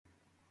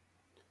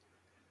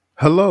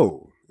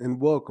Hello and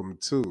welcome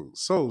to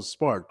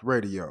SolSparked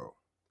Radio.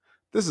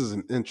 This is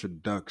an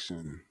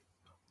introduction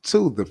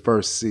to the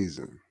first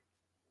season.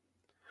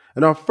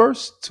 In our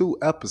first two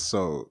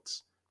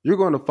episodes, you're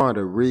going to find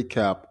a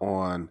recap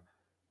on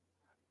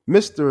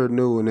Mr.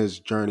 Anu and his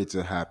journey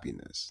to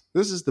happiness.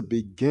 This is the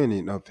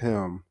beginning of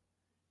him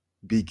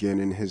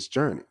beginning his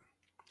journey.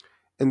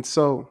 And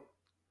so,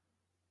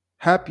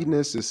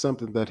 happiness is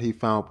something that he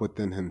found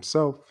within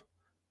himself.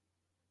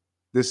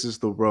 This is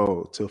the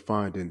road to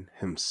finding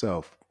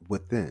himself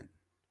within.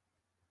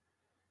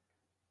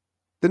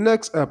 The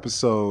next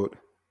episode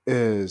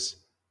is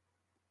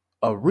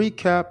a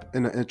recap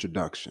and an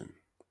introduction.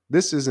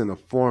 This is in a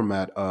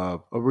format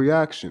of a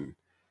reaction,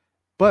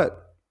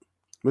 but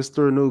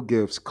Mr. Anu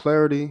gives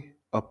clarity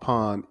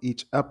upon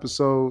each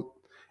episode,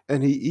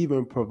 and he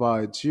even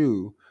provides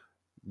you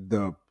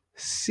the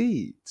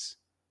seeds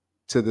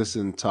to this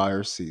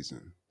entire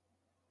season,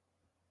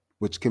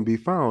 which can be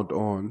found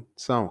on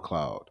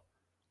SoundCloud.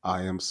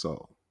 I am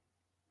so.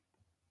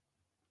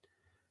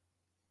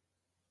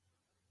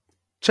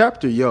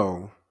 Chapter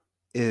Yo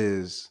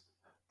is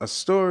a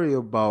story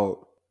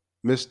about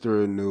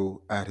Mr.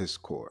 Anu at his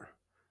core.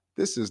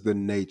 This is the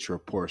nature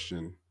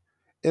portion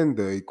in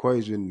the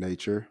equation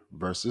nature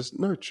versus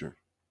nurture.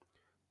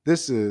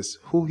 This is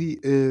who he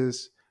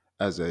is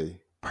as a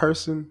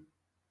person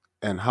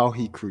and how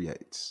he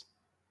creates.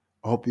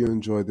 I hope you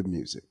enjoy the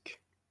music.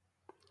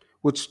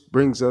 Which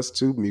brings us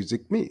to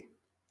Music Me,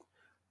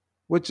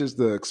 which is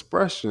the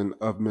expression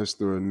of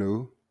Mr.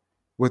 Anu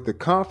with the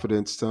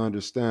confidence to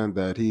understand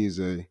that he's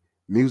a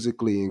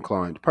musically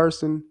inclined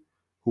person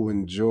who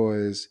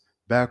enjoys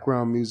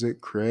background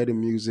music, creating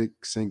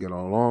music, singing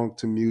along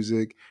to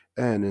music,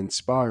 and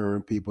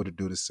inspiring people to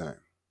do the same.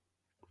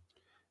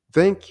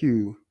 Thank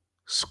You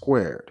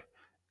Squared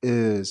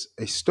is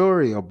a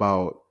story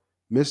about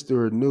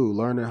Mr. Anu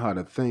learning how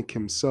to thank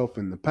himself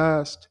in the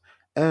past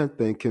and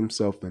thank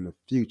himself in the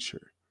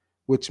future,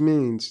 which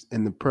means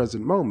in the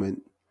present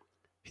moment,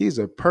 he's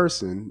a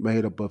person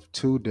made up of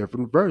two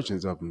different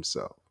versions of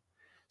himself.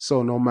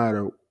 So no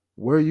matter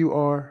where you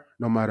are,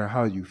 no matter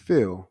how you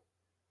feel,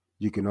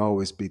 you can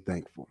always be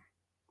thankful.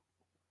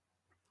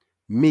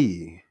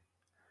 Me,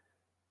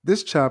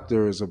 this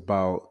chapter is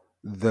about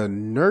the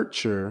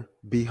nurture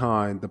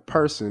behind the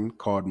person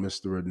called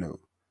Mr. Anu.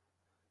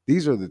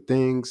 These are the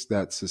things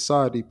that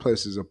society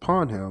places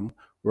upon him,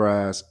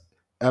 whereas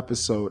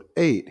episode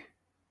 8,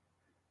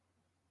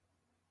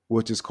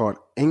 which is called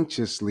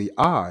Anxiously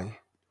I,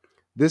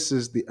 this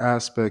is the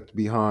aspect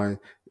behind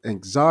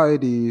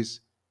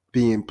anxieties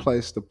being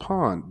placed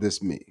upon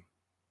this me,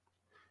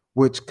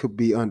 which could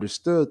be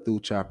understood through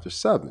chapter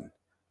 7,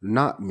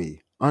 Not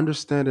Me,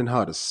 understanding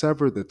how to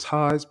sever the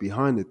ties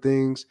behind the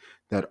things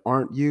that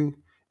aren't you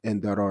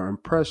and that are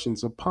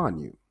impressions upon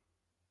you,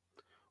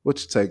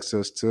 which takes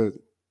us to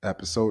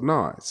episode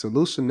 9,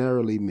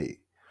 Solutionarily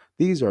Me.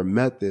 These are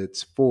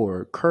methods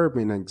for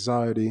curbing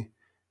anxiety,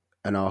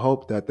 and I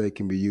hope that they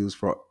can be used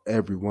for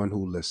everyone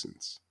who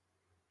listens.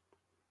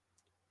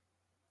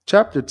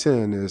 Chapter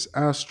 10 is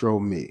Astro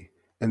Me,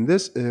 and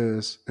this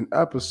is an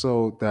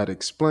episode that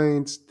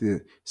explains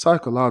the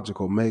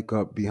psychological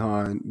makeup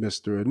behind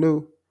Mr.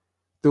 Anu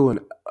through an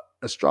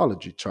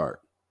astrology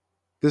chart.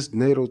 This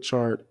natal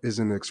chart is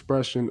an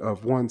expression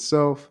of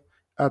oneself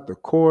at the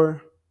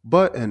core,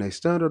 but in a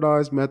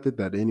standardized method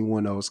that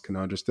anyone else can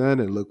understand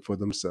and look for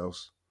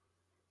themselves,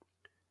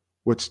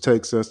 which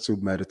takes us to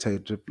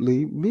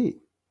Meditatively Me.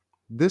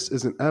 This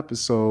is an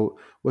episode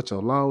which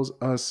allows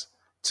us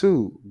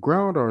to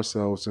ground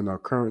ourselves in our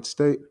current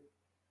state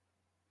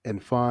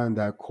and find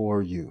that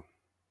core you.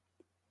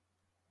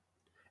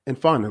 And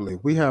finally,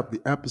 we have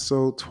the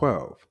episode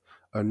 12,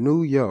 A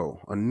New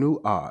Yo, A New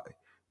I,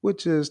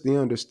 which is the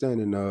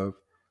understanding of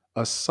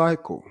a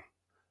cycle,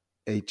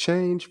 a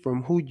change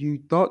from who you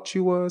thought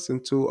you was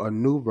into a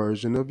new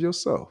version of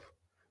yourself,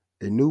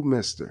 a new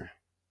Mr.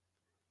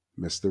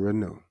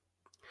 Anu.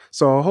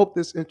 So I hope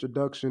this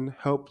introduction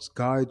helps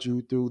guide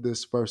you through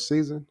this first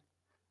season.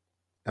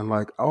 And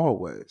like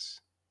always,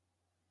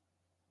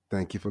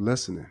 thank you for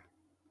listening.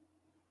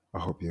 I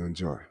hope you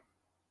enjoy.